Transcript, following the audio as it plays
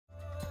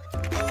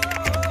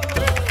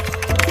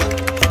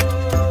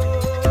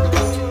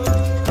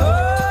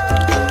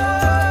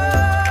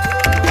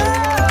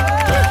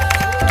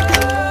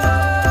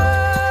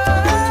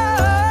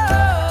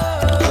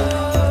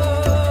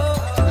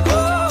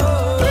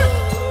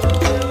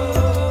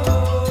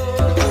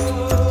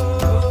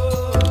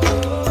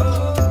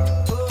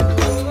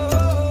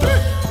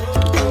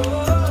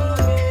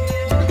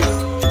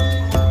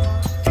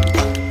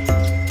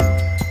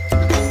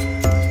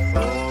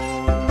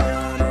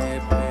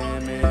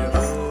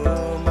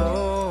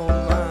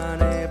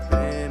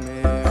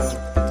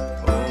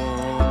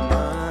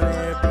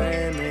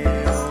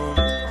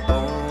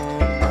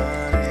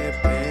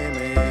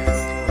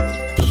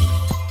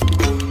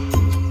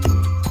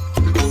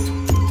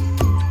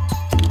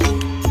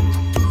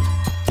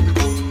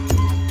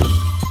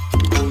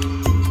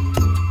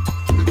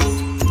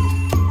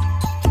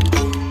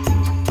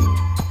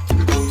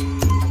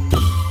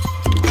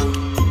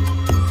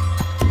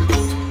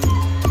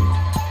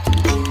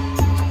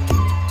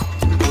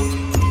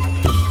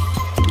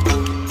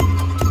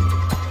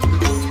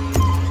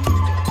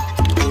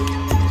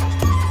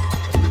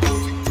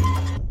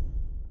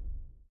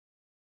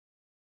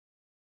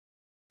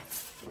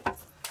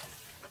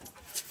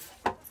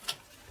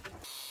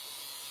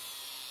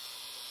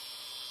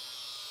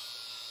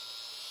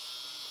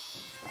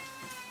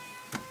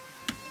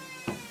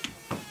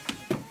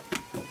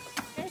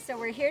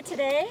we're here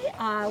today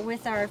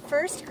with our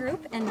first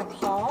group in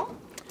Nepal.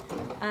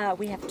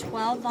 We have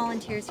 12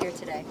 volunteers here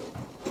today.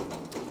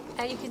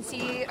 And you can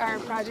see our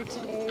project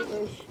today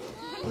is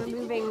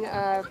removing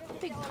a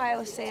big pile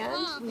of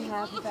sand. We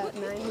have about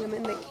 9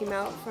 women that came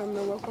out from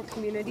the local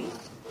community,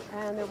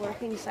 and they're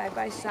working side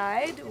by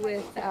side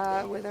with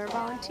our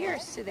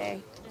volunteers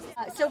today.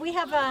 So we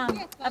have,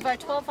 of our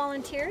 12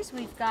 volunteers,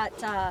 we've got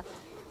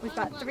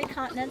 3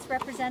 continents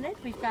represented.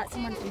 We've got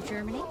someone from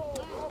Germany,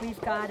 we've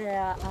got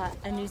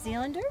a New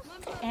Zealander,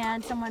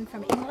 and someone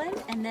from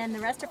England, and then the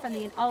rest are from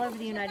all over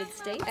the United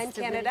States. And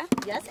Canada.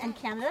 Yes, and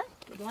Canada.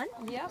 Good one.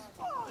 Yep.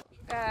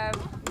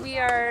 We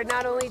are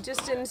not only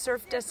just in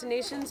surf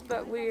destinations,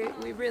 but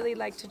we really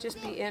like to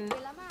just be in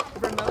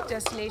remote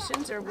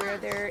destinations or where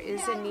there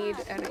is a need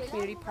and a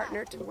community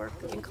partner to work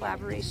in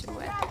collaboration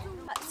with.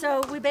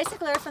 So we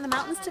basically are from the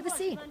mountains to the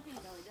sea.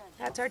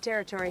 That's our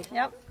territory.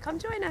 Yep. Come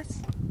join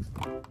us.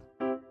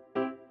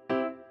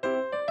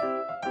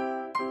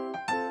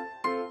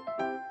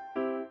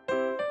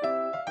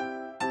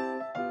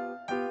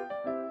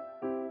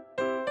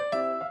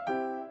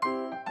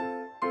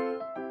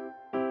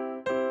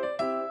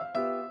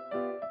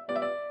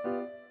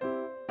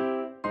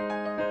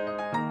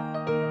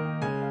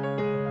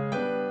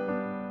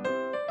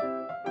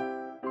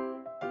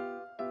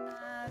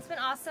 It's been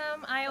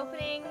awesome,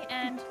 eye-opening,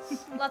 and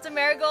lots of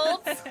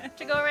marigolds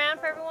to go around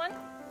for everyone.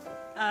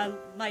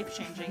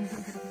 Life-changing.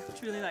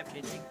 Truly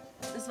life-changing.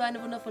 Es war eine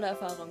wundervolle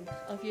Erfahrung.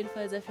 Auf jeden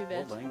Fall sehr viel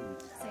wert. Same.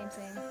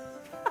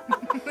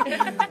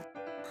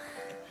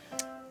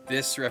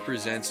 This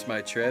represents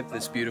my trip,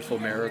 this beautiful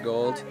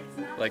marigold,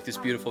 like this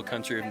beautiful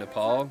country of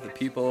Nepal. The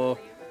people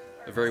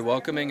are very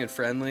welcoming and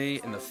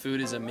friendly, and the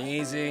food is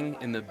amazing,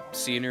 and the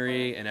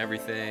scenery and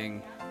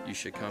everything. You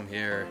should come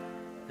here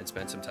and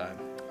spend some time.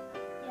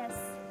 Yes,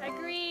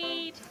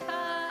 agreed.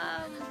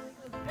 Come.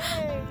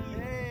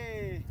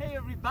 Hey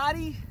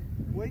everybody!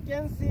 We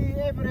can see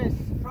Everest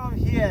from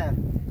here.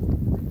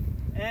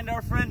 And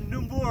our friend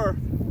Numbur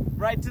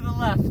right to the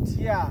left.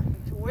 Yeah,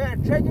 we're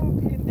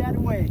trekking in that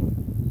way.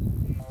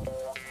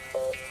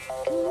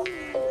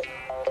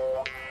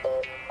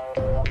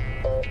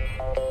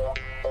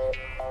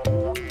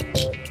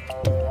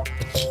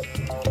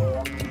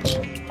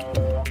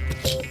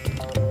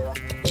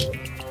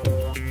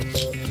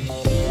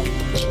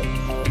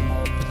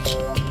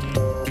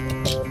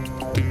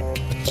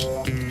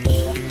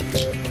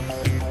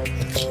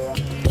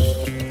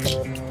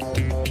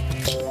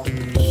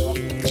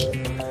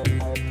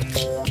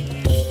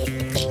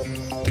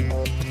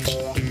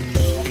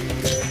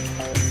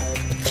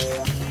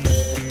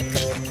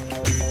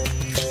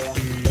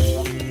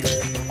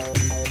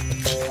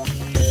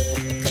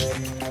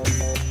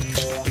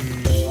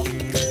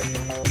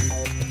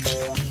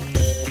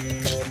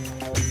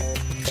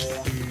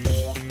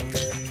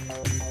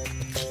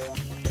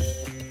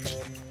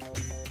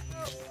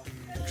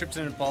 The trip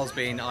to Nepal has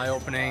been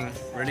eye-opening,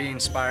 really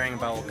inspiring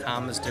about what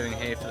Karma's doing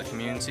here for the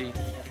community.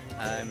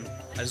 I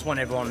just want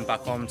everyone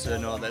back home to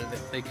know that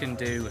they can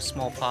do a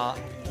small part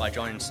by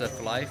joining Surf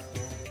for Life,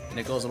 and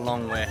it goes a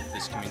long way for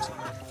this community.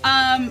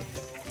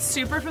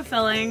 Super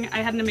fulfilling. I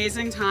had an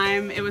amazing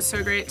time. It was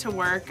so great to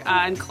work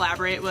and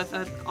collaborate with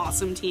an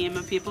awesome team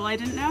of people I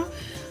didn't know,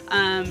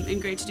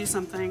 and great to do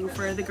something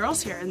for the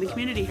girls here and the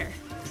community here.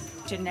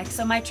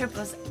 So my trip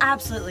was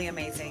absolutely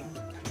amazing.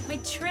 My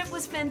trip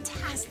was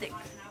fantastic.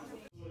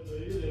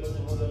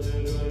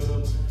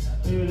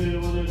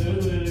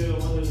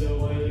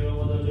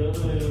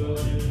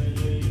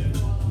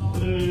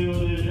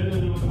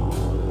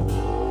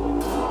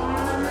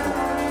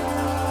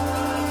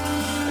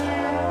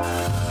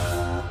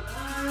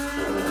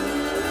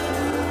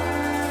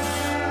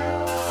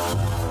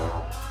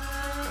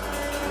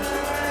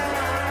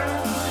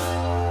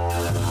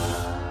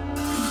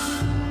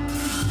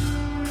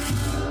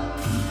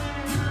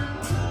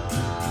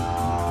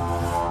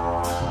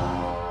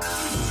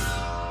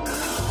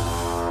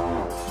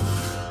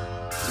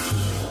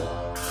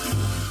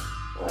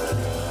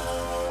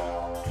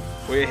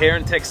 We're here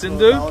in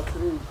Texindu.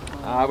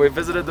 We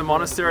visited the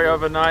monastery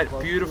overnight,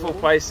 beautiful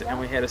place, and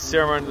we had a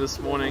ceremony this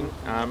morning.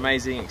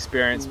 Amazing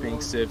experience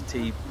being served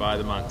tea by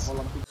the monks.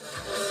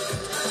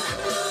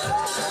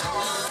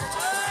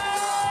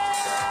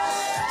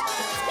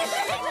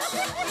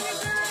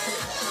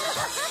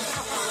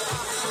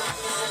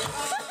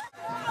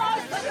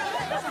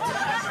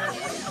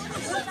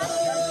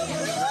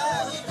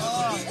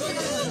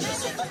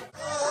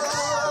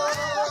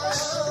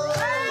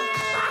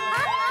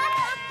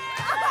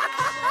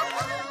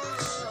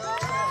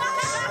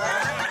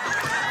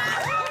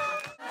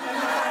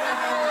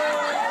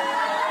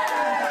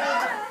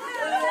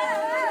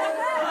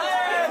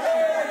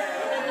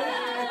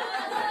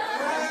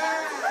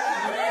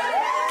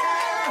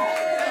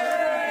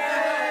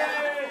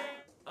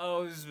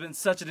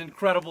 Such an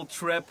incredible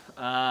trip,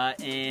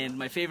 and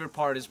my favorite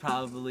part is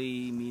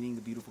probably meeting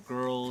the beautiful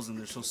girls, and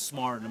they're so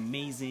smart and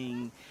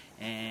amazing,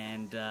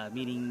 and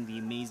meeting the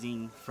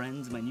amazing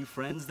friends, my new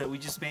friends that we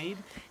just made,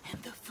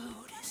 and the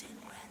food is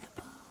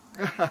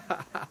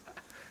incredible.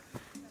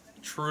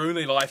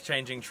 truly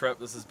life-changing trip.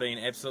 This has been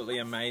absolutely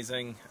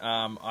amazing.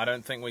 I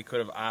don't think we could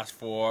have asked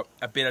for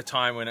a better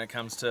time when it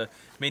comes to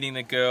meeting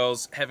the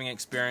girls, having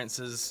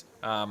experiences,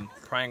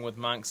 praying with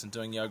monks and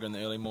doing yoga in the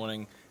early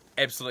morning.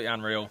 Absolutely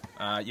unreal.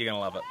 You're gonna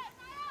love it.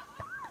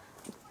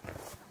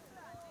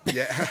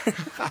 Yeah.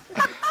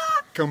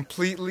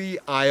 Completely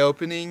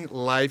eye-opening,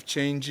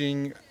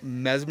 life-changing,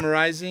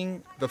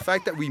 mesmerizing. The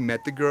fact that we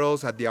met the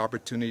girls, had the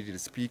opportunity to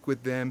speak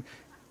with them,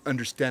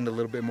 understand a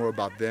little bit more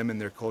about them and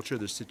their culture,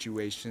 their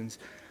situations,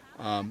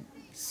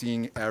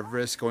 seeing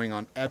Everest, going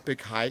on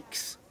epic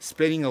hikes,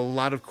 spending a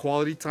lot of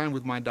quality time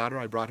with my daughter.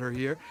 I brought her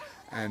here,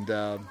 and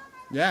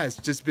yeah, it's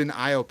just been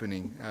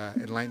eye-opening,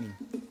 enlightening.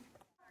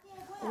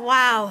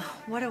 Wow,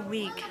 what a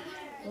week.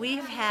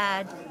 We've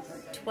had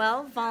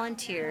 12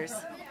 volunteers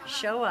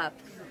show up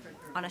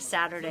on a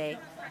Saturday,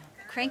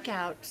 crank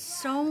out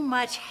so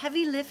much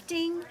heavy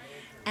lifting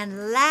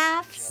and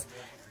laughs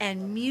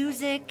and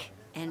music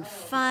and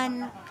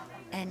fun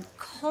and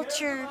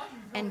culture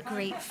and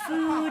great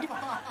food.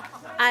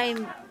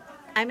 I'm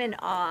in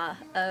awe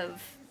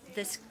of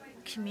this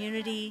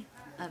community,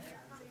 of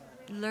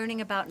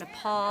learning about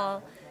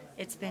Nepal.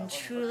 It's been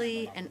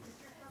truly an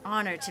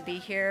honor to be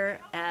here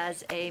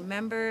as a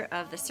member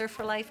of the Surf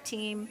for Life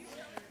team,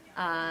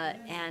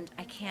 and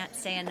I can't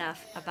say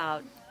enough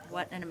about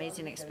what an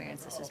amazing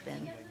experience this has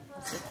been.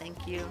 So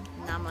thank you.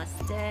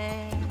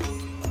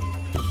 Namaste.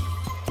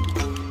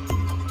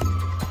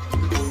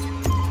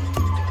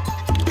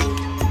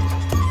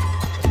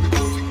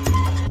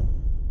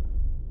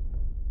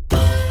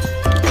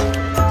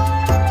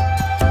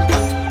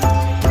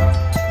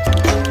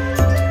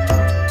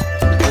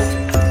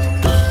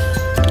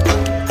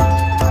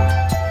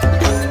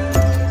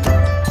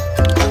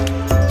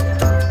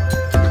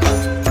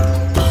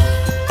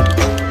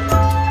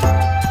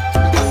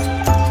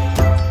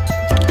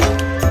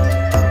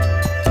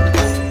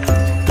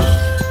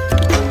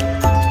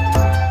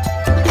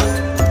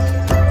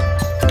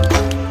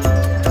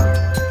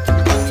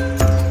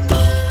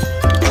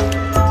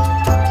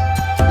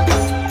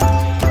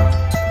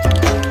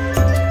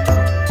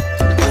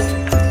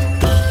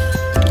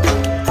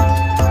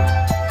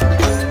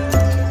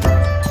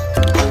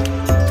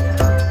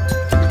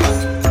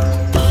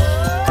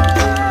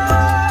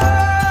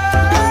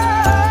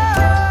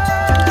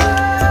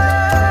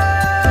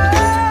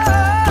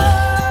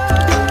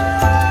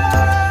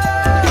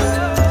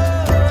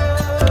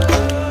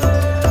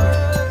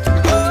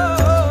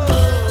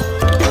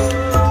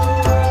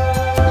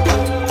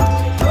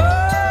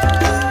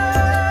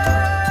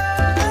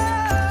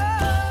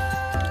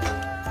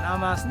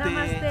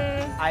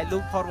 Namaste. I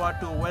look forward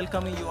to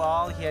welcoming you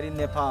all here in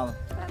Nepal.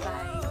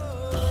 Bye-bye.